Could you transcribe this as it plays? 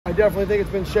I definitely think it's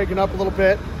been shaken up a little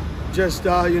bit. Just,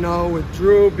 you know, with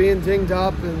Drew being dinged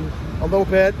up and a little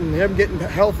bit, and him getting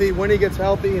healthy when he gets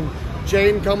healthy, and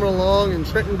Jaden coming along, and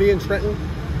Trenton being Trenton.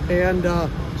 And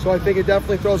so I think it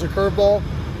definitely throws a curveball.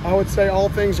 I would say all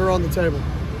things are on the table.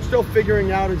 Still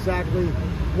figuring out exactly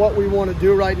what we want to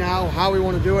do right now, how we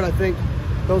want to do it. I think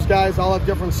those guys all have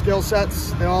different skill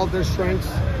sets. They all have their strengths.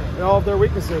 They all have their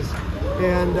weaknesses.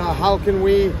 And how can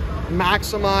we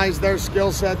maximize their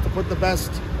skill set to put the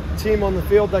best team on the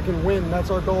field that can win? That's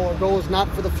our goal. Our goal is not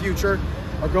for the future.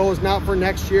 Our goal is not for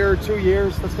next year or 2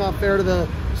 years. That's not fair to the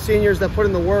seniors that put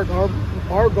in the work.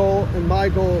 Our goal and my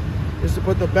goal is to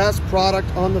put the best product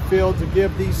on the field to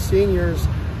give these seniors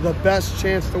the best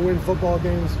chance to win football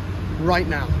games right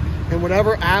now. And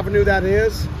whatever avenue that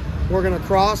is, we're going to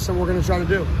cross and we're going to try to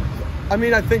do. I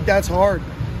mean, I think that's hard,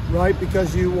 right?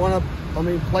 Because you want to, I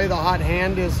mean, play the hot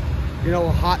hand is, you know,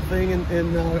 a hot thing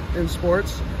in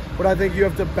sports. But I think you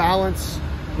have to balance,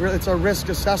 it's a risk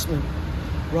assessment,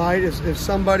 right? If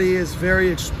somebody is very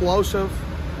explosive,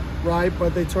 right,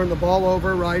 but they turn the ball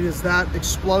over, right, is that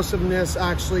explosiveness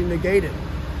actually negated?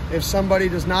 If somebody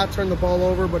does not turn the ball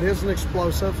over but isn't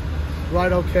explosive,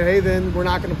 right, okay, then we're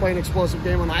not going to play an explosive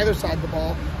game on either side of the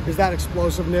ball. Is that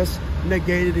explosiveness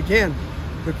negated again?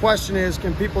 The question is,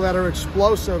 can people that are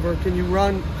explosive, or can you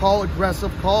call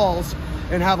aggressive calls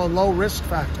and have a low risk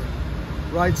factor,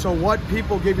 right? So what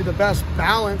people give you the best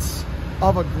balance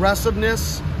of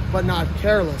aggressiveness but not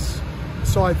careless?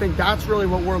 So I think that's really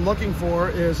what we're looking for,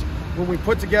 is when we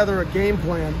put together a game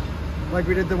plan like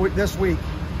we did this week,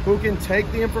 who can take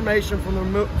the information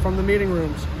from the meeting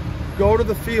rooms, go to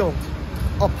the field,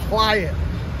 apply it,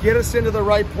 get us into the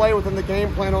right play within the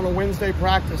game plan on a Wednesday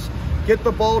practice, get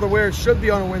the ball to where it should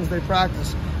be on a Wednesday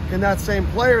practice. Can that same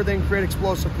player then create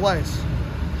explosive plays,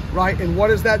 right? And what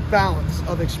is that balance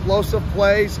of explosive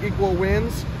plays equal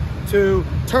wins to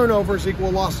turnovers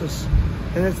equal losses?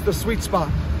 And it's the sweet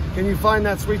spot. Can you find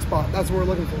that sweet spot? That's what we're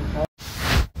looking for.